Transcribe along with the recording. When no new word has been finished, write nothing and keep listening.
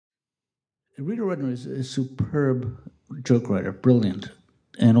Rita Rudner is a superb joke writer, brilliant,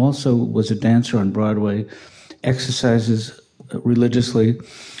 and also was a dancer on Broadway, exercises religiously,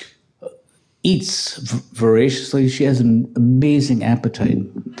 eats voraciously. She has an amazing appetite.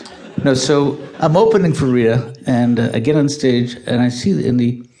 No, so I'm opening for Rita, and I get on stage, and I see in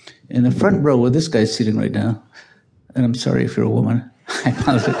the front row where this guy's sitting right now, and I'm sorry if you're a woman. I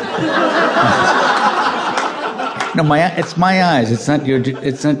apologize. No, it's my eyes. It's not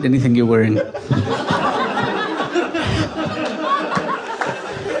anything you're wearing.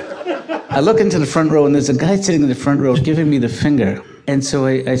 I look into the front row, and there's a guy sitting in the front row giving me the finger. And so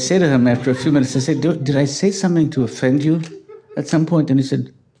I say to him after a few minutes, I say, did I say something to offend you at some point? And he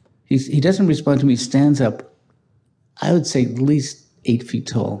said, he doesn't respond to me. He stands up, I would say at least 8 feet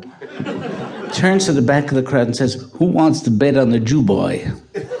tall, turns to the back of the crowd and says, who wants to bet on the Jew boy?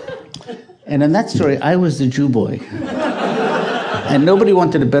 And in that story, I was the Jew boy. And nobody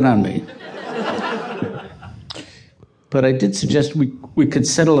wanted to bet on me. But I did suggest we could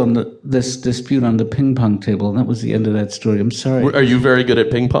settle on this dispute on the ping pong table, and that was the end of that story. I'm sorry. Are you very good at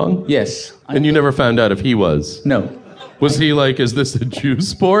ping pong? Yes. And you never found out if he was? No. Was he like, is this a Jew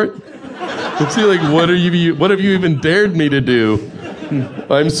sport? Was he like, what have you even dared me to do?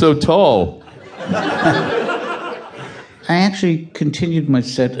 I'm so tall. I actually continued my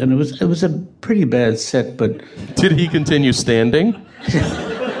set, and it was a pretty bad set, but... Did he continue standing?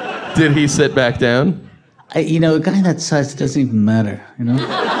 Did he sit back down? A guy that size, it doesn't even matter,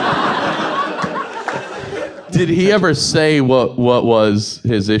 Did he ever say what was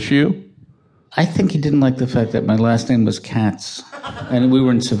his issue? I think he didn't like the fact that my last name was Katz, and we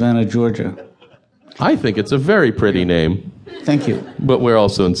were in Savannah, Georgia. I think it's a very pretty name. Thank you. But we're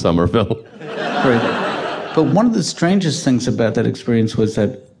also in Somerville. Right. But one of the strangest things about that experience was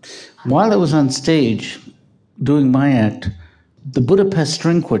that while I was on stage doing my act, the Budapest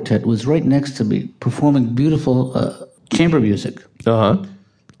String Quartet was right next to me, performing beautiful chamber music. Uh-huh.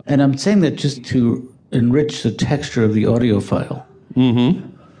 And I'm saying that just to enrich the texture of the audio file. Mm-hmm.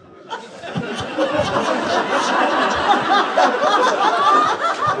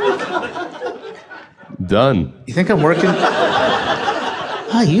 Done. You think I'm working?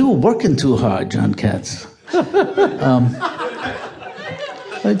 You were working too hard, John Katz. Why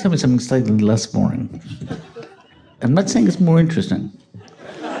don't you tell me something slightly less boring? I'm not saying it's more interesting.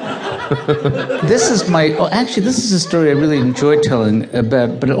 This is a story I really enjoy telling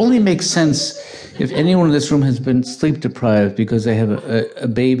about, but it only makes sense if anyone in this room has been sleep deprived because they have a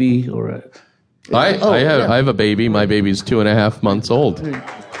baby or a... I have a baby. My baby's 2.5 months old.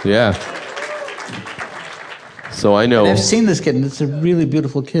 Yeah. So I know. And I've seen this kid, and it's a really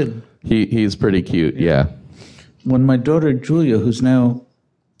beautiful kid. He's pretty cute, yeah. When my daughter Julia, who's now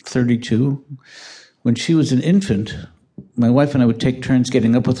 32, when she was an infant, my wife and I would take turns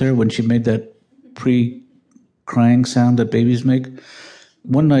getting up with her when she made that pre-crying sound that babies make.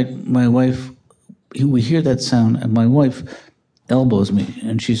 One night, we hear that sound, and my wife elbows me,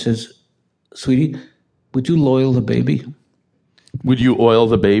 and she says, "Sweetie, would you loyal the baby?" Would you oil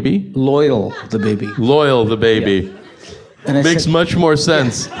the baby? Loyal the baby. Loyal the baby. Yeah. And I Makes much more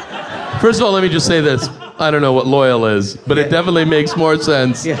sense. Yeah. First of all, let me just say this. I don't know what loyal is, but it definitely makes more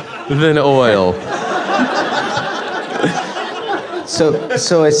sense than oil.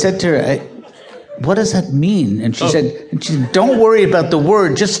 So I said to her, what does that mean? And she said, don't worry about the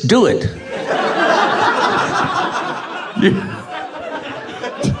word, just do it.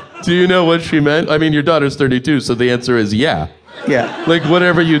 Do you know what she meant? I mean, your daughter's 32, so the answer is yeah. Yeah. Like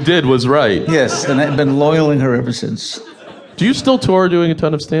whatever you did was right. Yes, and I've been loyaling her ever since. Do you still tour doing a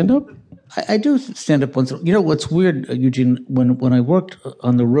ton of stand-up? I do stand-up once. You know what's weird, Eugene, when I worked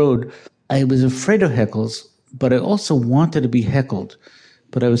on the road, I was afraid of heckles, but I also wanted to be heckled.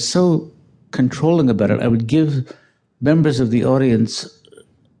 But I was so controlling about it. I would give members of the audience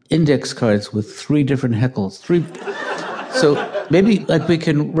index cards with 3 different heckles. So maybe we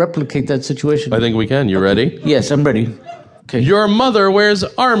can replicate that situation. I think we can. You ready? Yes, I'm ready. Okay. Your mother wears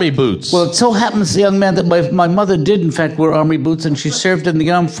army boots. Well, it so happens, young man, that my mother did, in fact, wear army boots, and she served in the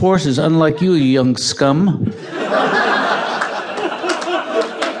armed forces, unlike you young scum.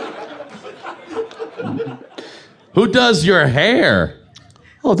 Who does your hair?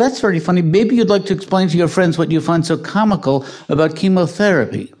 Oh, that's very funny. Maybe you'd like to explain to your friends what you find so comical about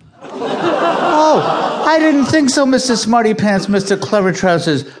chemotherapy. Oh, I didn't think so, Mr. Smarty Pants, Mr. Clever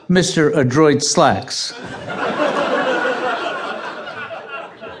Trousers, Mr. Adroit Slacks.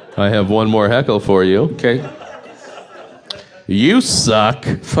 I have one more heckle for you. Okay. You suck.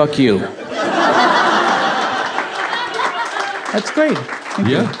 Fuck you. That's great. Thank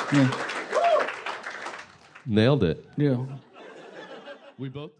you. Yeah. Nailed it. Yeah. We both